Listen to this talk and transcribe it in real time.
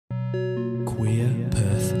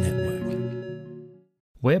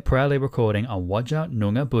We're proudly recording on Wajja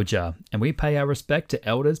Noongar Budja, and we pay our respect to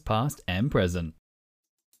elders past and present.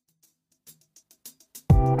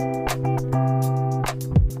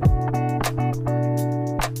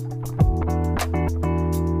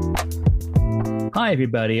 Hi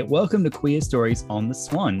everybody, welcome to Queer Stories on the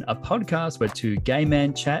Swan, a podcast where two gay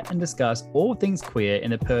men chat and discuss all things queer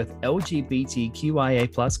in the Perth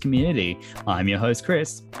LGBTQIA+ community. I'm your host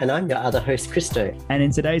Chris. And I'm your other host Christo. And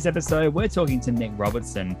in today's episode, we're talking to Nick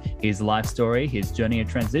Robertson, his life story, his journey of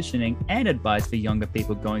transitioning, and advice for younger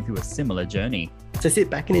people going through a similar journey. So sit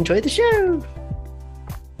back and enjoy the show.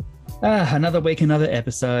 Another week, another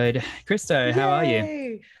episode. Christo, Yay! how are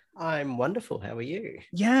you? I'm wonderful. How are you?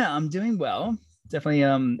 Yeah, I'm doing well. Definitely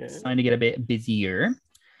starting to get a bit busier.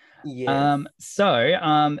 Yeah. Do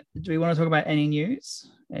we want to talk about any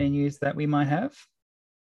news? Any news that we might have?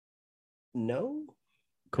 No.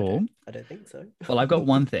 Cool. I don't think so. Well, I've got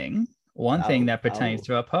one thing that pertains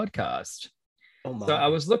to our podcast. Oh my. So I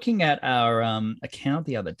was looking at our account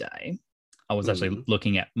the other day. I was actually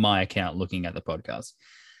looking at my account, looking at the podcast.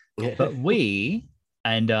 But we,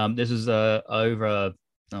 and this is over,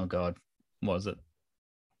 oh God, what was it?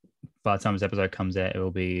 By the time this episode comes out, it will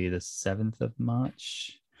be the 7th of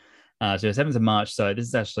March. So the 7th of March. So this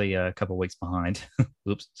is actually a couple of weeks behind.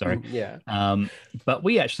 Oops, sorry. Yeah. But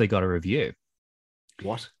we actually got a review.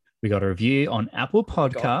 What? We got a review on Apple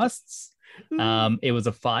Podcasts. It was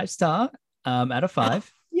a 5-star out of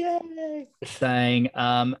 5. Yay. Saying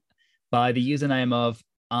by the username of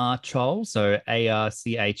Archol, so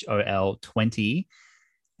ARCHOL 20.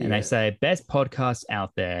 And they say, best podcast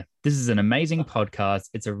out there. This is an amazing podcast.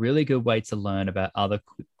 It's a really good way to learn about other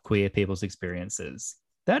queer people's experiences.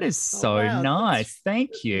 That is so nice.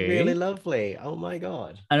 Thank you. Really lovely. Oh my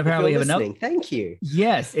God. And apparently we have another. Thank you.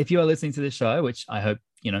 Yes. If you are listening to the show, which I hope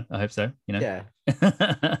so, Yeah.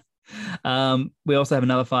 We also have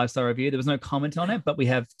another 5-star review. There was no comment on it, but we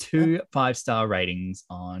have 2 5-star ratings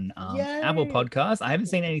on Apple Podcasts. I haven't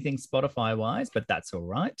seen anything Spotify wise, but that's all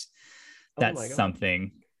right. That's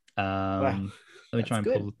something. Let me try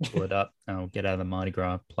and pull it up. I'll get out of the Mardi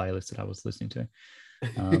Gras playlist that I was listening to,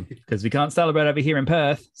 because we can't celebrate over here in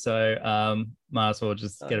Perth, so might as well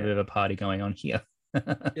just get a bit of a party going on here.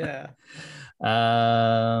 Yeah. What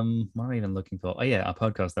am I even looking for? Oh yeah, our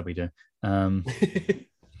podcast that we do.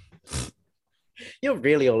 You're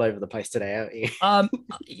really all over the place today, aren't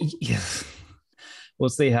you? Yeah. We'll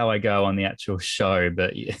see how I go on the actual show,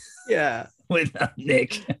 but yeah. With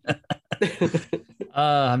Nick.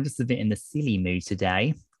 I'm just a bit in the silly mood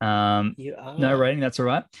today. You are. No rating, that's all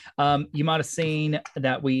right. You might have seen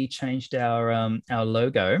that we changed our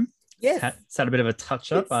logo. Yes. It's had a bit of a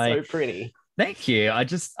touch up. It's so pretty. Thank you. I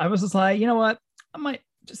was just like, you know what? I might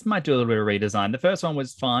do a little bit of redesign. The first one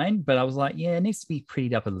was fine, but I was like, yeah, it needs to be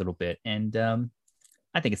prettied up a little bit. And I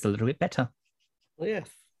think it's a little bit better. Well, yeah.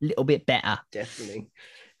 A little bit better. Definitely.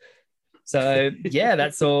 So yeah,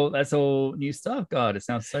 that's all new stuff. God, it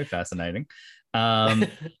sounds so fascinating. But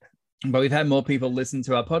we've had more people listen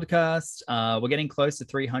to our podcast. We're getting close to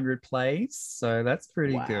 300 plays, so that's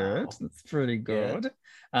pretty good. That's pretty good.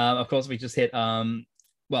 Yeah. Of course, we just hit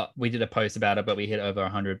we did a post about it, but we hit over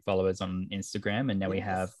 100 followers on Instagram, and now we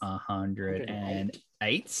have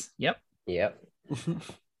 108. Yep.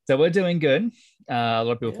 So we're doing good. A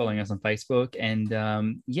lot of people following us on Facebook, and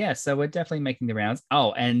so we're definitely making the rounds.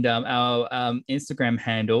 Oh, and our Instagram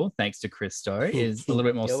handle, thanks to Christo, is a little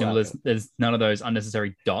bit more similar. There's none of those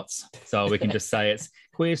unnecessary dots, so we can just say it's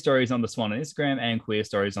Queer Stories on the Swan on Instagram and Queer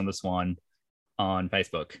Stories on the Swan on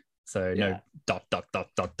Facebook. So no dot. I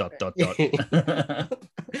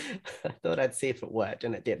thought I'd see if it worked,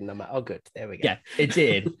 and it did, and I'm like, oh good, there we go. Yeah, it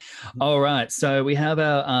did. All right, so we have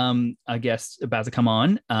our guest about to come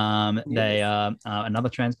on. They are another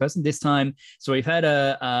trans person this time. So we've had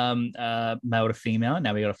a male to female,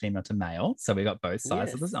 now we got a female to male, so we got both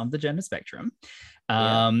sides of the gender spectrum.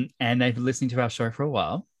 And they've been listening to our show for a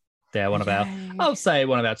while. They're one of our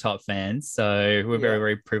top fans, so we're very,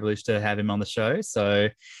 very privileged to have him on the show. So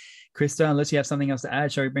Christo, unless you have something else to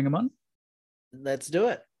add, shall we bring him on? Let's do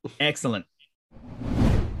it. Excellent.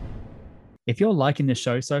 If you're liking the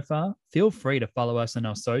show so far, feel free to follow us on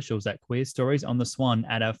our socials at Queer Stories on the Swan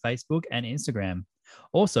at our Facebook and Instagram.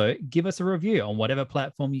 Also, give us a review on whatever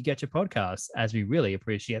platform you get your podcasts, as we really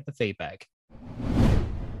appreciate the feedback.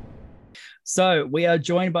 So we are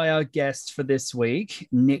joined by our guest for this week,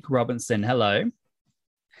 Nick Robertson. Hello.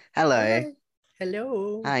 Hello.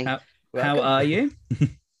 Hello. Hi. How are you?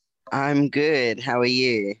 I'm good. How are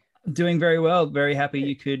you? Doing very well. Very happy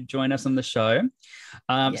you could join us on the show.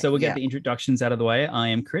 So we'll get the introductions out of the way. I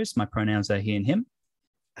am Chris. My pronouns are he and him.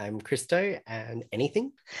 I'm Christo, and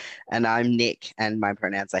anything. And I'm Nick, and my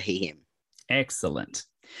pronouns are he, him. Excellent.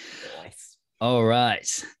 Nice. All right,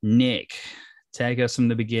 Nick, take us from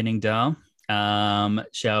the beginning, Dal.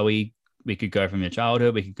 Shall we? We could go from your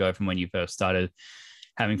childhood. We could go from when you first started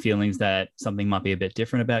having feelings that something might be a bit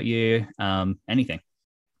different about you. Anything.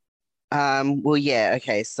 Well, yeah,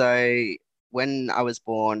 okay. So when I was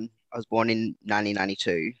born in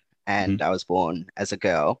 1992, and I was born as a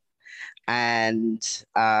girl. And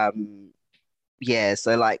yeah,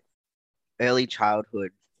 so like early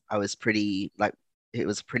childhood, I was pretty like it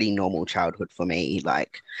was a pretty normal childhood for me.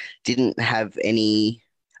 Like, didn't have any.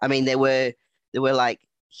 I mean, there were like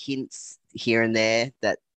hints here and there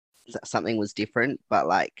that something was different, but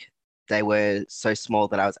like they were so small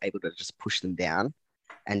that I was able to just push them down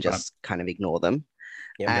and Right. just kind of ignore them.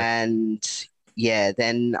 Yep. And yeah,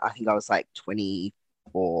 then I think I was like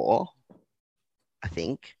 24, I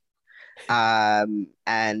think. And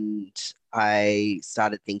I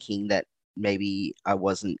started thinking that maybe I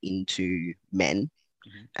wasn't into men,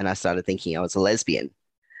 and I started thinking I was a lesbian.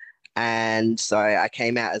 And so I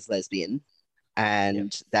came out as lesbian, Yep.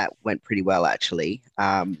 and that went pretty well actually.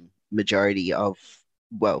 Majority of,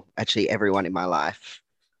 well, actually everyone in my life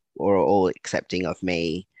were all accepting of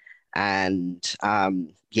me. And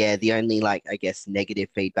yeah, the only like I guess negative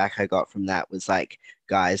feedback I got from that was like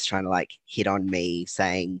guys trying to like hit on me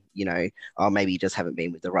saying, oh, maybe you just haven't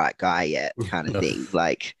been with the right guy yet, kind of thing.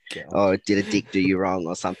 Like, God. oh, did a dick do you wrong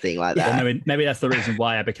or something like Yeah. that? Maybe that's the reason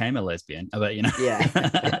why I became a lesbian. But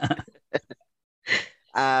Yeah.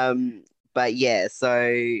 But yeah, so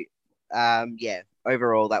yeah,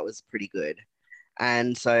 overall that was pretty good.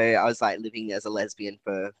 And so I was like living as a lesbian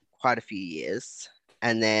for quite a few years.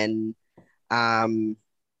 And then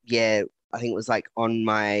yeah, I think it was like on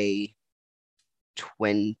my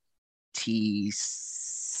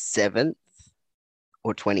 27th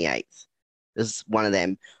or 28th. It was one of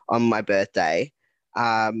them on my birthday.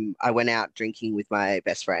 I went out drinking with my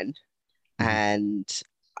best friend, and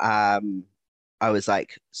um, I was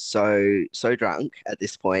like so drunk at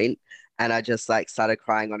this point, and I just like started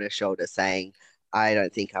crying on her shoulder, saying, I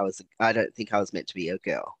don't think I was meant to be a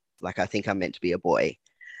girl. Like I think I'm meant to be a boy."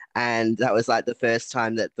 And that was like the first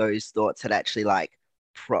time that those thoughts had actually like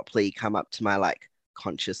properly come up to my like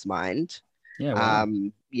conscious mind. Yeah, wow.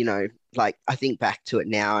 Like I think back to it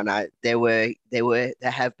now, and there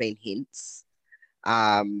have been hints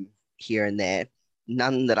here and there,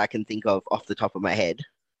 none that I can think of off the top of my head.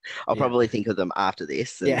 I'll Yeah. probably think of them after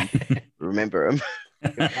this Yeah. and remember them.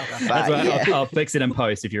 That's But right. yeah. I'll fix it in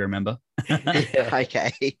post if you remember. Yeah.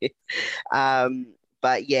 Okay.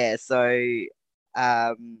 But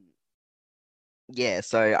um,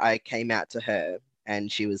 so I came out to her,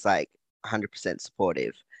 and she was like 100%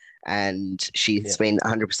 supportive. And she's Yeah. been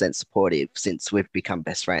 100% supportive since we've become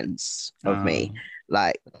best friends of me.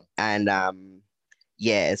 Like, and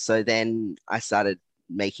yeah, so then I started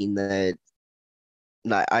making the,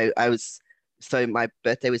 like, so my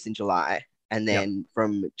birthday was in July. And Yep. then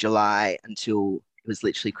from July until it was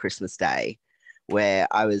literally Christmas Day, where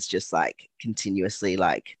I was just like continuously,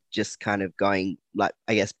 like, just kind of going, like,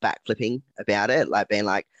 I guess, backflipping about it, like being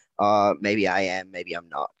like, oh, maybe I am, maybe I'm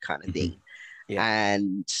not, kind of thing. Yeah.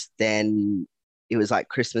 And then it was like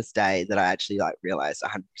Christmas Day that I actually like realized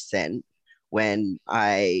 100% when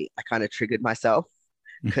I kind of triggered myself,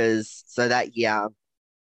 because so that year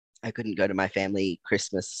I couldn't go to my family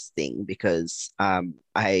Christmas thing because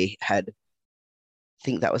I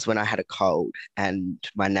think that was when I had a cold, and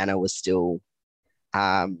my nana was still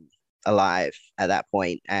um, alive at that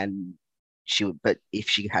point, and but if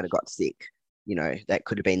she had got sick, that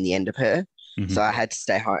could have been the end of her. So I had to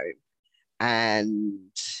stay home.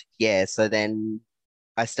 And yeah, so then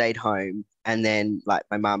I stayed home, and then like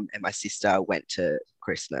my mum and my sister went to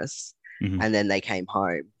Christmas, and then they came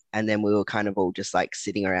home, and then we were kind of all just like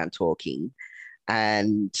sitting around talking.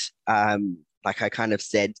 And like I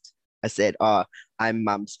said, oh, I'm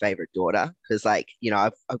mum's favorite daughter, because like,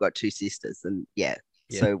 I've got two sisters, and yeah,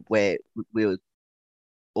 Yeah. so we were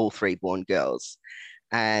all three born girls.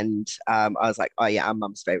 And I was like, oh yeah, I'm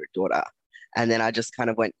mum's favorite daughter. And then I just kind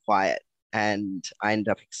of went quiet, and I ended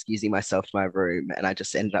up excusing myself to my room, and I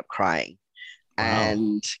just ended up crying. Wow.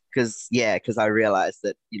 And because I realized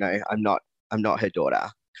that, I'm not her daughter,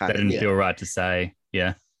 kind That of didn't thing. feel right to say.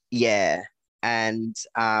 Yeah. Yeah. And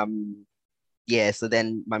yeah, so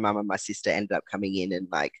then my mum and my sister ended up coming in, and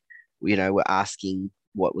like, were asking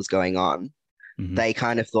what was going on. They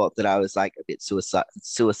kind of thought that I was like a bit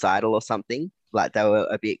suicidal or something. Like they were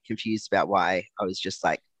a bit confused about why I was just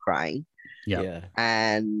like crying. Yeah. Yeah.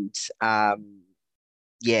 And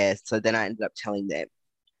yeah, so then I ended up telling them,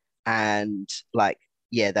 and like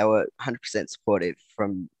yeah, they were 100% supportive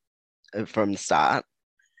from the start.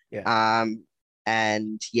 Yeah.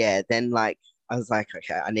 And yeah, then like I was like,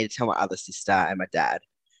 okay, I need to tell my other sister and my dad.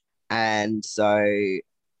 And so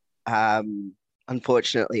um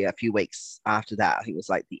unfortunately a few weeks after that, I think it was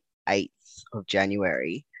like the 8th of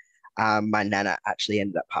January, my nana actually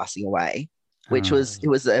ended up passing away, which Oh. was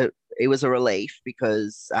it was a relief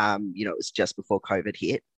because it was just before COVID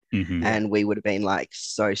hit. Mhm. Yeah. And we would have been like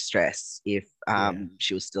so stressed if Yeah.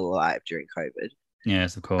 she was still alive during COVID.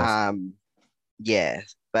 Yes, of course. Um yeah,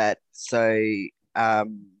 but so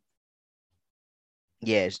um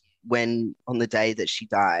yeah, when on the day that she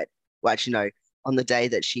died, well, actually, no, on the day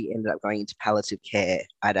that she ended up going into palliative care,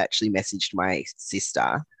 I'd actually messaged my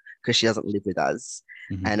sister because she doesn't live with us.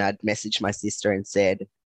 Mhm. And I'd messaged my sister and said,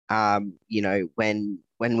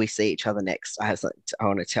 when we see each other next, I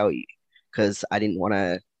want to tell you because I didn't want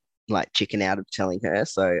to like chicken out of telling her.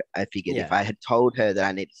 So I figured if Yeah. I had told her that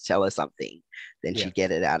I needed to tell her something, then Yeah. she'd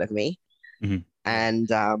get it out of me. Mhm. And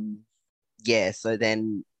yeah, so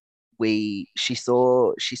then she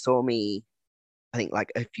saw me, I think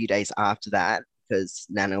like a few days after that, because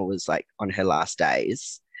Nana was like on her last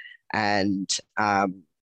days. And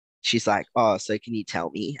she's like, oh, so can you tell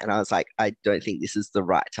me? And I was like, I don't think this is the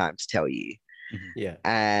right time to tell you. Mhm. Yeah.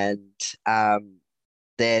 And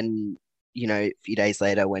then, a few days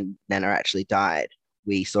later when Nana actually died,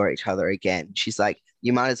 we saw each other again. She's like,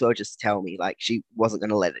 you might as well just tell me. Like she wasn't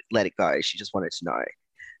gonna let it go. She just wanted to know.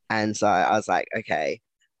 And so I was like, okay,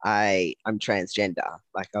 I'm transgender.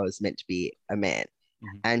 Like I was meant to be a man.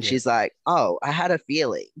 Mhm. And Yeah. she's like, oh, I had a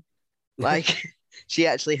feeling. Like she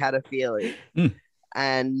actually had a feeling. Mm.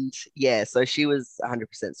 And yeah, so she was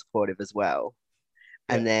 100% supportive as well.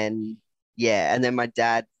 Yeah. And then, yeah, and then my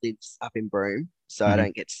dad lives up in Broome, so I Mhm.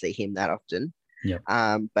 don't get to see him that often. Yep.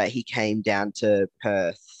 But he came down to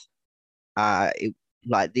Perth.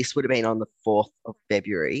 Like this would have been on the 4th of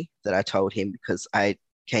February that I told him because I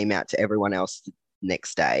came out to everyone else the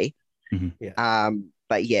next day. Mhm. Yeah.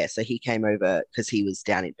 But yeah, so he came over because he was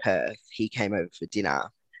down in Perth. He came over for dinner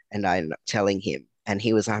and I ended up telling him, and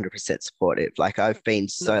he was 100% supportive. Like I've been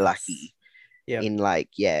so Nice. lucky Yeah. in like,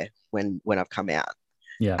 yeah, when I've come out.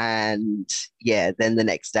 Yeah. And yeah, then the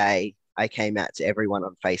next day I came out to everyone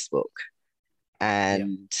on Facebook. Yeah.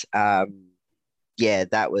 And yeah,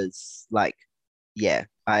 that was like, yeah,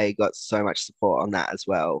 I got so much support on that as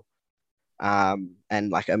well. And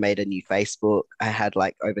like I made a new Facebook. I had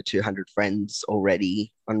like over 200 friends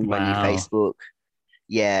already on my new Wow. Facebook.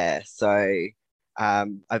 Yeah, so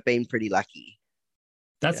I've been pretty lucky.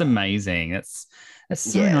 That's Yeah. amazing. That's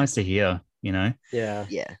so Yeah, nice to hear, you know. Yeah.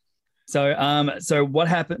 yeah. So what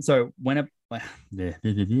happened? So when it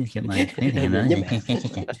get my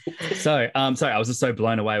sorry, I was just so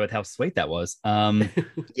blown away with how sweet that was. That's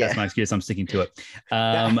Yeah. my excuse. I'm sticking to it.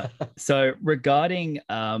 So regarding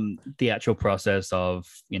the actual process of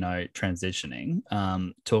transitioning,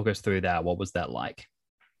 talk us through that. What was that like?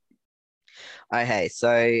 Okay,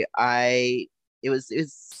 so it was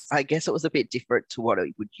I guess it was a bit different to what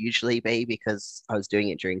it would usually be because I was doing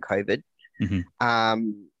it during COVID.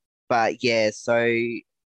 Mhm. But yeah, so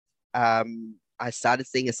I started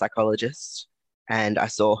seeing a psychologist and I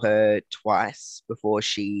saw her twice before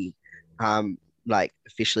she like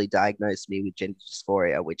officially diagnosed me with gender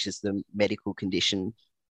dysphoria, which is the medical condition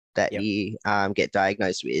that Yep. you get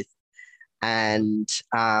diagnosed with. Mhm. And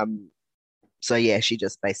so yeah, she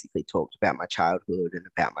just basically talked about my childhood and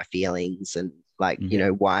about my feelings and like,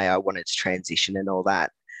 Mhm. why I wanted to transition and all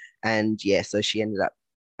that. And yeah, so she ended up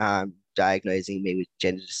diagnosing me with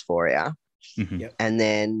gender dysphoria. Mhm. Yep. And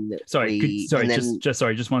then just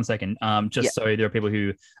 1 second. yeah, Just so there are people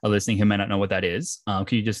who are listening who may not know what that is. Can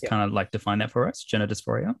you just Yep. kind of like define that for us? Gender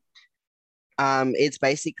dysphoria. it's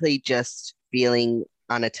basically just feeling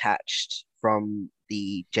unattached from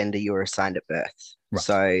the gender you were assigned at birth. Right.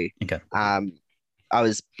 So Okay. um, I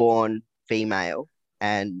was born female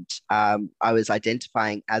and I was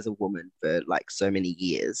identifying as a woman for like so many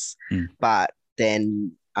years. Mm. But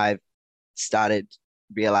then I've started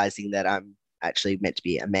realizing that I'm actually meant to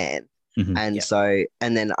be a man. Mhm. And Yep. so,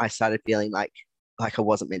 and then I started feeling like I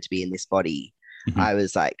wasn't meant to be in this body. Mhm. I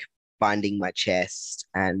was like binding my chest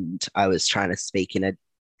and I was trying to speak in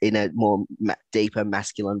a more deeper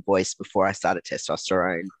masculine voice before I started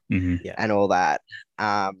testosterone Mhm. Yeah. and all that.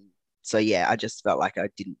 So yeah, I just felt like I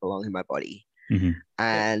didn't belong in my body. Mhm.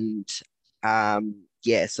 And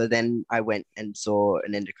yeah, so then I went and saw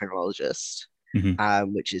an endocrinologist,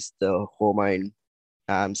 Mhm. which is the hormone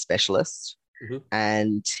specialist, Mhm.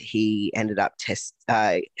 and he ended up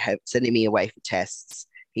sending me away for tests.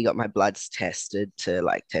 He got my bloods tested to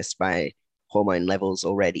like test my hormone levels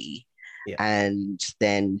already, Yeah. And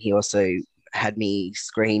then he also had me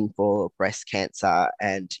screen for breast cancer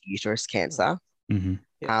and uterus cancer. Mhm.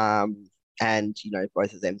 And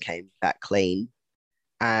both of them came back clean.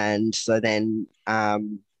 And so then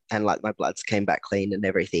and like my bloods came back clean and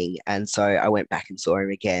everything. And so I went back and saw him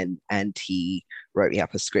again, and he wrote me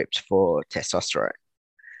up a script for testosterone.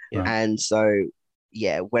 Yeah. And so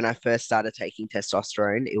yeah, when I first started taking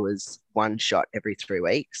testosterone, it was one shot every 3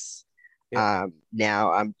 weeks. Yeah.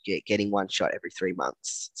 Now I'm getting one shot every 3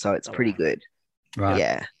 months. So it's Oh, pretty wow. good. Right.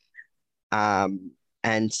 Yeah.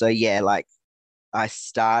 And so yeah, like I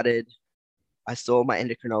saw my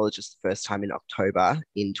endocrinologist the first time in October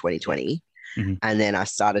in 2020. Mhm. And then I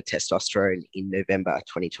started testosterone in November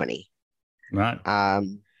 2020. Right.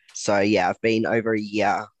 So yeah, I've been over a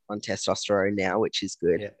year on testosterone now, which is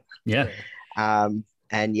good. Yeah.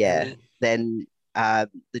 And yeah, And- then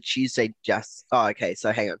the Tuesday okay,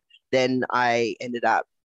 so hang on. Then I ended up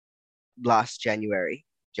January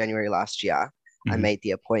last year, I Mhm. made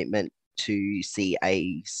the appointment to see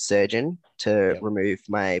a surgeon to Yep. remove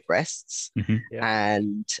my breasts. Mhm. Yep.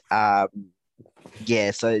 And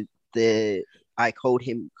yeah, so I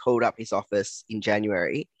called up his office in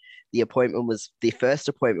January. The first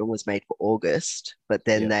appointment was made for August, but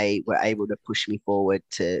then Yep. they were able to push me forward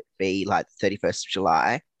to be like the 31st of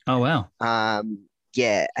July. Oh wow.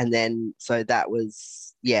 Yeah, and then so that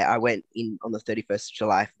was I went in on the 31st of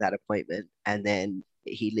July for that appointment, and then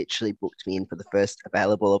he literally booked me in for the first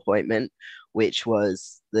available appointment, which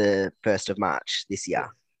was the 1st of March this year.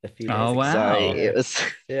 A few Oh, days ago. wow. So Oh. it was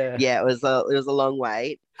Yeah. yeah, it was a long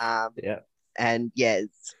wait. Yeah. And yeah,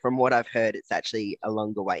 from what I've heard, it's actually a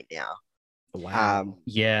longer wait now. Wow.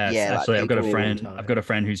 Yes, Yeah, like actually, I've got a people- friend. Time. I've got a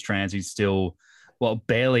friend who's trans who's still, well,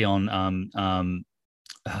 barely on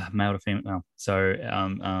male to female. So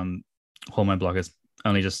hormone blockers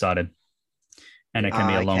only just started, and it can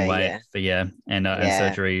be a long okay, wait yeah. for and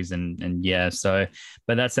Yeah. surgeries and yeah. So,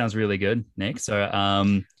 but that sounds really good, Nick. So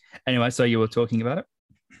anyway, so you were talking about it.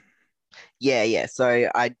 Yeah. So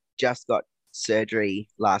I just got surgery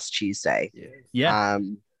last Tuesday. Yeah. Yeah,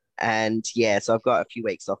 And yeah, so I've got a few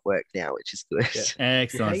weeks off work now, which is good. Yeah.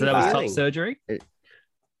 excellent. How So you that was top feeling? surgery.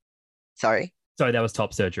 Sorry? Sorry, that was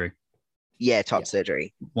top surgery. Yeah, top Yeah.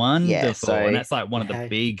 surgery. Wonderful, so- and that's like one of the Yeah.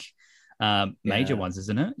 big major Yeah. ones,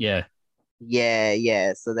 isn't it? Yeah.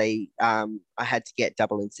 Yeah. So I had to get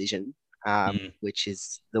double incision, Mm. which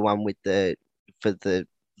is the one for the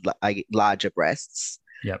larger breasts.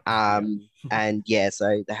 Yep. And yeah,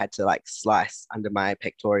 so they had to like slice under my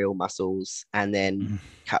pectoral muscles and then Mhm.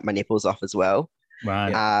 cut my nipples off as well.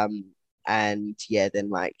 Right. And yeah,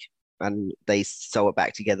 then and they sew it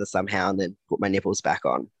back together somehow and then put my nipples back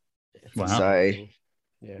on. Wow. So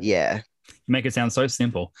Yeah. yeah. You make it sound so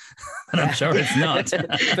simple, but I'm sure it's not.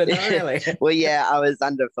 But not really. Well, yeah, I was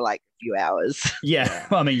under for like a few hours. Yeah,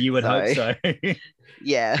 well, I mean, you would hope so.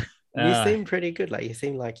 Yeah. You seem pretty good. Like you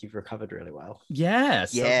seem like you've recovered really well.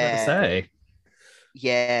 Yes, I was about to Yeah. say.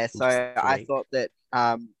 Yeah. So Just I like- thought that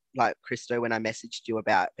like Christo, when I messaged you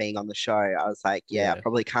about being on the show, I was like, yeah, I Yeah.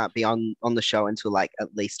 probably can't be on the show until like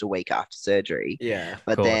at least a week after surgery. Yeah.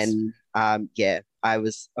 But course. then yeah, I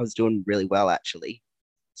was doing really well actually.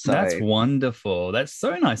 So That's wonderful. That's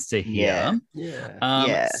so nice to hear. Yeah.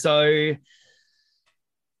 Yeah. So,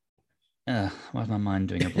 why is my mind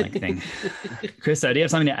doing a blank thing? Christo, do you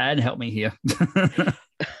have something to add? Help me here.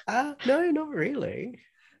 No, not really.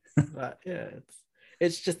 But yeah,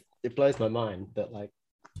 it's just it blows my mind that like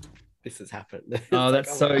this has happened. It's Oh, like,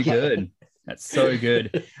 that's so my God. good. That's so good.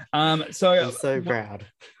 So I'm so proud.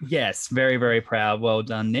 yes, very, very proud. Well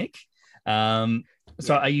done, Nick.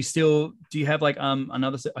 So are you still, do you have like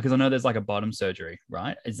another, because I know there's like a bottom surgery,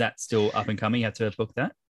 right? Is that still up and coming? You have to book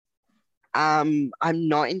that? I'm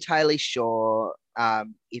not entirely sure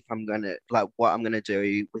if I'm gonna like what I'm gonna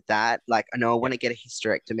do with that. Like I know I want to get a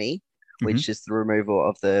hysterectomy, which is the removal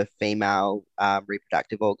of the female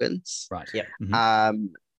reproductive organs. Right. Yep.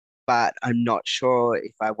 But I'm not sure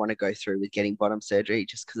if I want to go through with getting bottom surgery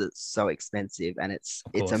just because it's so expensive and it's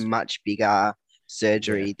a course. much bigger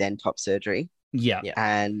surgery than top surgery. Yeah. Yeah.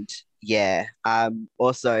 And yeah,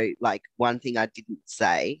 also like one thing I didn't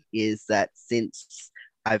say is that since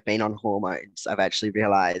I've been on hormones, I've actually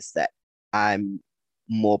realized that I'm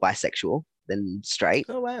more bisexual than straight.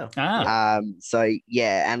 Oh wow. So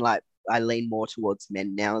yeah, and like I lean more towards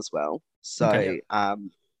men now as well. So Okay.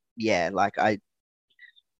 yeah,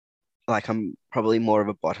 I'm probably more of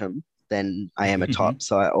a bottom than I am a top.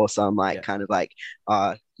 So I'm like kind of like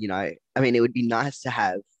you know, I mean it would be nice to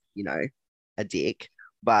have, you know, a dick,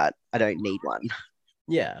 but I don't need one.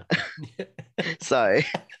 Yeah. So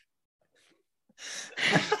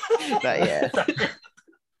but yeah.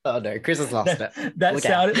 Oh no, Chris has lost it. That Look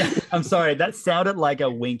out. sounded. I'm sorry. That sounded like a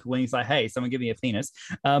wink. Wink. It's like, hey, someone give me a penis.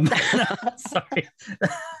 Sorry.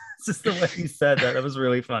 It's just the way you said that. That was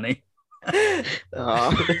really funny.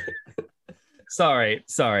 Oh, Sorry.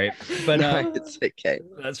 But no, it's okay.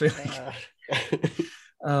 that's really.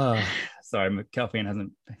 Oh, sorry. My caffeine.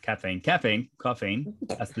 Caffeine.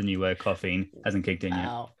 That's the new word. Caffeine hasn't kicked in yet.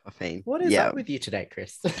 Wow. Caffeine. What is Yeah. up with you today,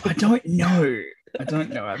 Chris? I don't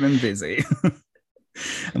know. I've been busy.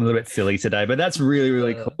 I'm a little bit silly today, but that's really,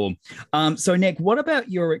 really cool. So Nick, what about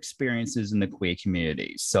your experiences in the queer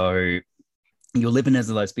community? So you're living as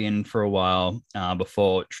a lesbian for a while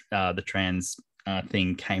before the trans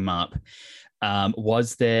thing came up.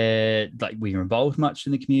 Was there, like, were you involved much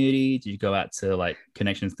in the community? Did you go out to like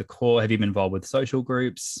connections to the core? Have you been involved with social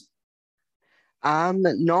groups?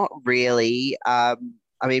 Not really. I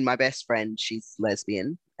mean, my best friend, she's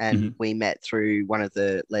lesbian, and we met through one of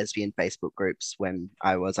the lesbian Facebook groups when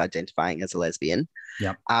I was identifying as a lesbian.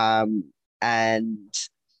 Yeah. And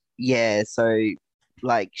yeah, so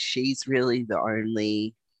like she's really the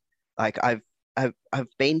only, like I've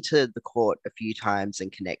been to the court a few times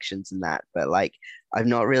and connections and that, but like I've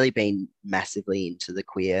not really been massively into the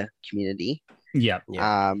queer community. Yeah.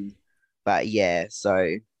 But yeah,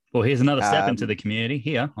 so Well, here's another step into the community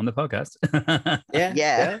here on the podcast.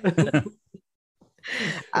 yeah.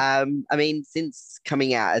 I mean, since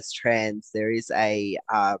coming out as trans, there is a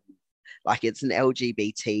like it's an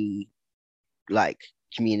LGBT like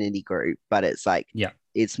community group, but it's like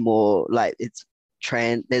it's more like it's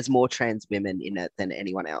trans. There's more trans women in it than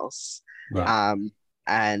anyone else. Right.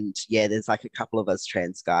 And yeah, there's like a couple of us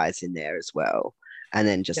trans guys in there as well, and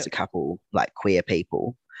then just a couple like queer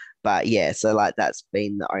people. But yeah, so like that's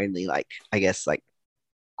been the only like I guess like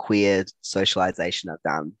queer socialization I've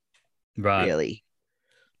done. Right. Really.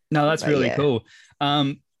 No, that's really cool.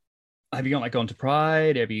 Have you gone to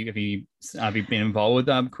Pride? Have you been involved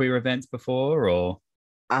with queer events before, or?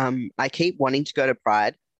 I keep wanting to go to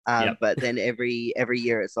Pride, but then every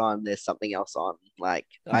year it's on, there's something else on. Like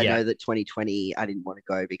I know that 2020 I didn't want to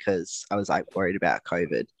go because I was like worried about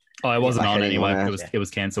COVID. Oh, it wasn't on anyway. It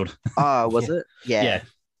was cancelled. Oh, was it? Yeah. Yeah.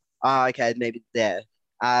 Oh, okay, maybe there.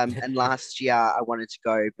 And last year I wanted to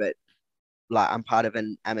go, but like I'm part of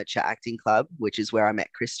an amateur acting club, which is where I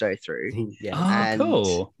met Christo through.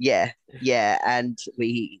 Cool. Yeah, and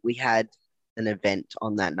we had an event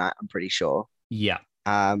on that night, I'm pretty sure. Yeah.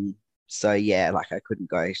 So yeah, like I couldn't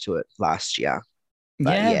go to it last year.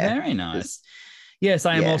 But very nice. Yes,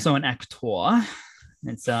 I am also an actor.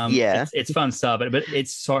 It's it's fun stuff, but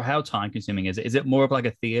it's so how time consuming is it? Is it more of like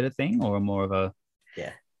a theater thing or more of a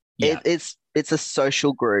It's a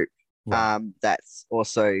social group that's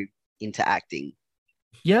also into acting.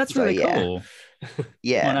 Yeah, that's really cool.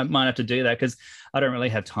 Yeah. Might have to do that because I don't really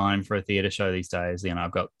have time for a theater show these days. You know,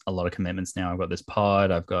 I've got a lot of commitments now. I've got this pod,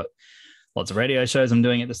 I've got lots of radio shows I'm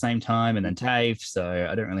doing at the same time, and then TAFE, so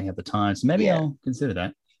I don't really have the time. So maybe I'll consider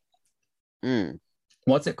that.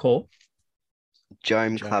 What's it called?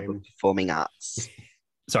 Jome Club of Performing Arts.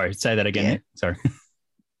 Sorry, say that again. Nick. Sorry.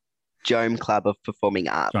 Jome Club of Performing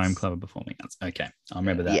Arts. Jome Club of Performing Arts. Okay, I'll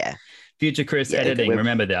remember that. Yeah. Future Chris editing.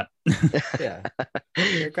 Remember that. Yeah.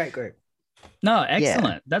 You're a great group. No, excellent.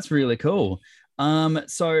 Yeah. That's really cool.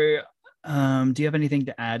 So do you have anything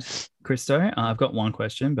to add, Christo? I've got one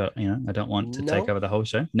question, but you know, I don't want to take over the whole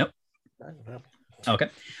show. Nope. No. Okay.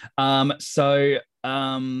 So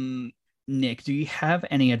Nick, do you have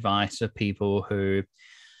any advice for people who,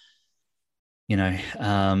 you know,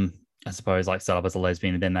 I suppose like start up as a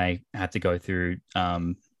lesbian and then they have to go through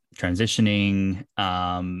transitioning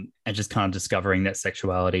and just kind of discovering that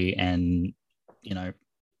sexuality and, you know,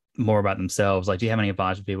 more about themselves? Like, do you have any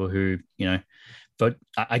advice for people who, you know, but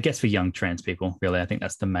I guess for young trans people, really, I think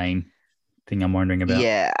that's the main thing I'm wondering about.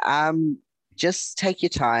 Yeah. Just take your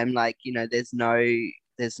time. Like, you know, there's no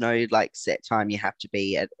like set time you have to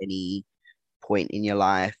be at any point in your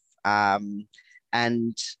life. But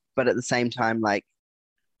at the same time, like,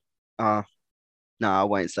 no, I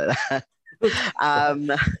won't say that. I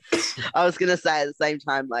was gonna say at the same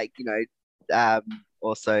time, like, you know,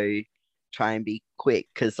 also try and be quick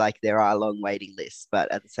because like there are long waiting lists,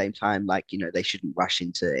 but at the same time, like, you know, they shouldn't rush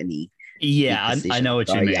into any. Yeah, I know what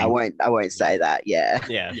you mean. I won't say that. Yeah.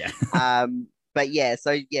 But yeah,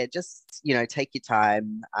 so yeah, just, you know, take your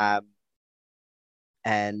time,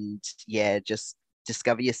 and yeah, just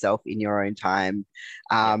discover yourself in your own time.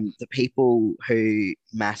 The people who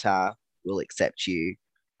matter will accept you,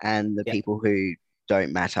 and the people who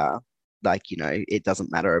don't matter, like, you know, it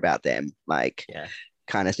doesn't matter about them, like,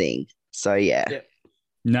 kind of thing. So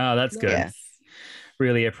no, that's good.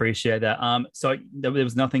 Really appreciate that. So there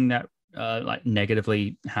was nothing that like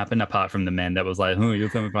negatively happened apart from the men that was like, oh, you're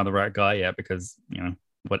coming from the right guy? Yeah, because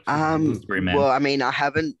what men. Well, I mean, I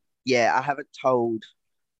haven't told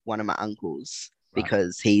one of my uncles Right.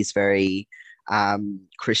 because he's very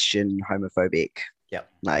Christian homophobic. Yep.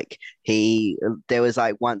 Like there was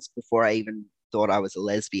like once before I even thought I was a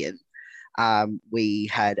lesbian, we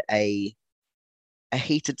had a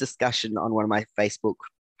heated discussion on one of my Facebook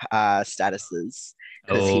statuses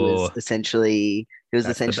because he was Oh, essentially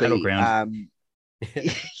that's the battleground.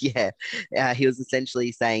 he was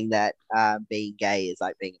essentially saying that being gay is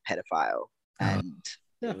like being a pedophile and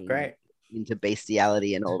Yeah, being great. into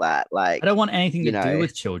bestiality and all that. Like, I don't want anything you to do know.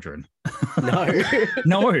 with children. No.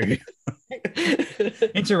 No.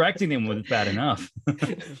 Interacting them was bad enough. My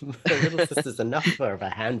little sister's enough for a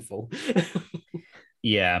handful.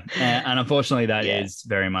 Yeah, and unfortunately, that Yeah. is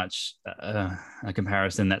very much a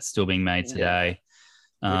comparison that's still being made today.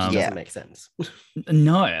 Which Yeah. doesn't make sense.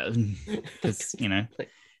 No, because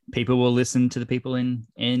people will listen to the people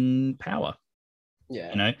in power.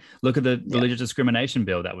 Yeah. Look at the religious discrimination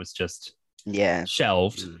bill that was just Yeah.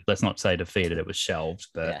 shelved. Mm. Let's not say defeated; it was shelved,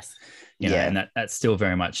 but Yes. Yeah. and that's still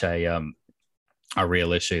very much a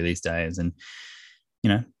real issue these days. And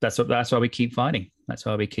that's why we keep fighting. That's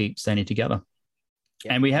why we keep standing together.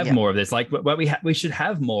 Yeah. And we have Yeah. more of this. Like, what we should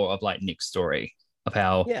have more of like Nick's story of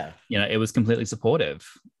how Yeah. it was completely supportive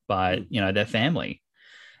by their family.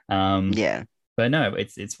 Yeah. But no,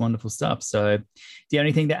 it's wonderful stuff. So, do you have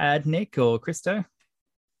anything to add, Nick or Christo?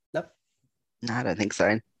 Nope. No, I don't think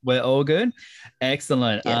so. We're all good.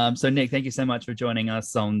 Excellent. Yeah. So Nick, thank you so much for joining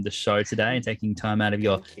us on the show today and taking time out of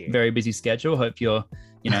your Thank you. very busy schedule. Hope you're,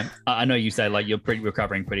 I know you say like you're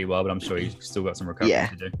recovering pretty well, but I'm sure you've still got some recovery Yeah.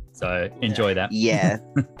 to do. So enjoy that. Yeah.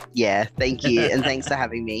 Yeah. Thank you. And thanks for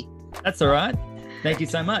having me. That's all right. Thank you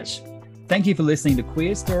so much. Thank you for listening to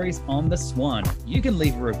Queer Stories on the Swan. You can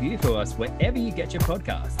leave a review for us wherever you get your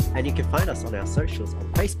podcast. And you can find us on our socials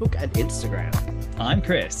on Facebook and Instagram. I'm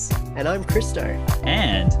Chris. And I'm Christo.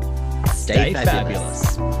 And stay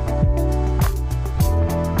fabulous. fabulous.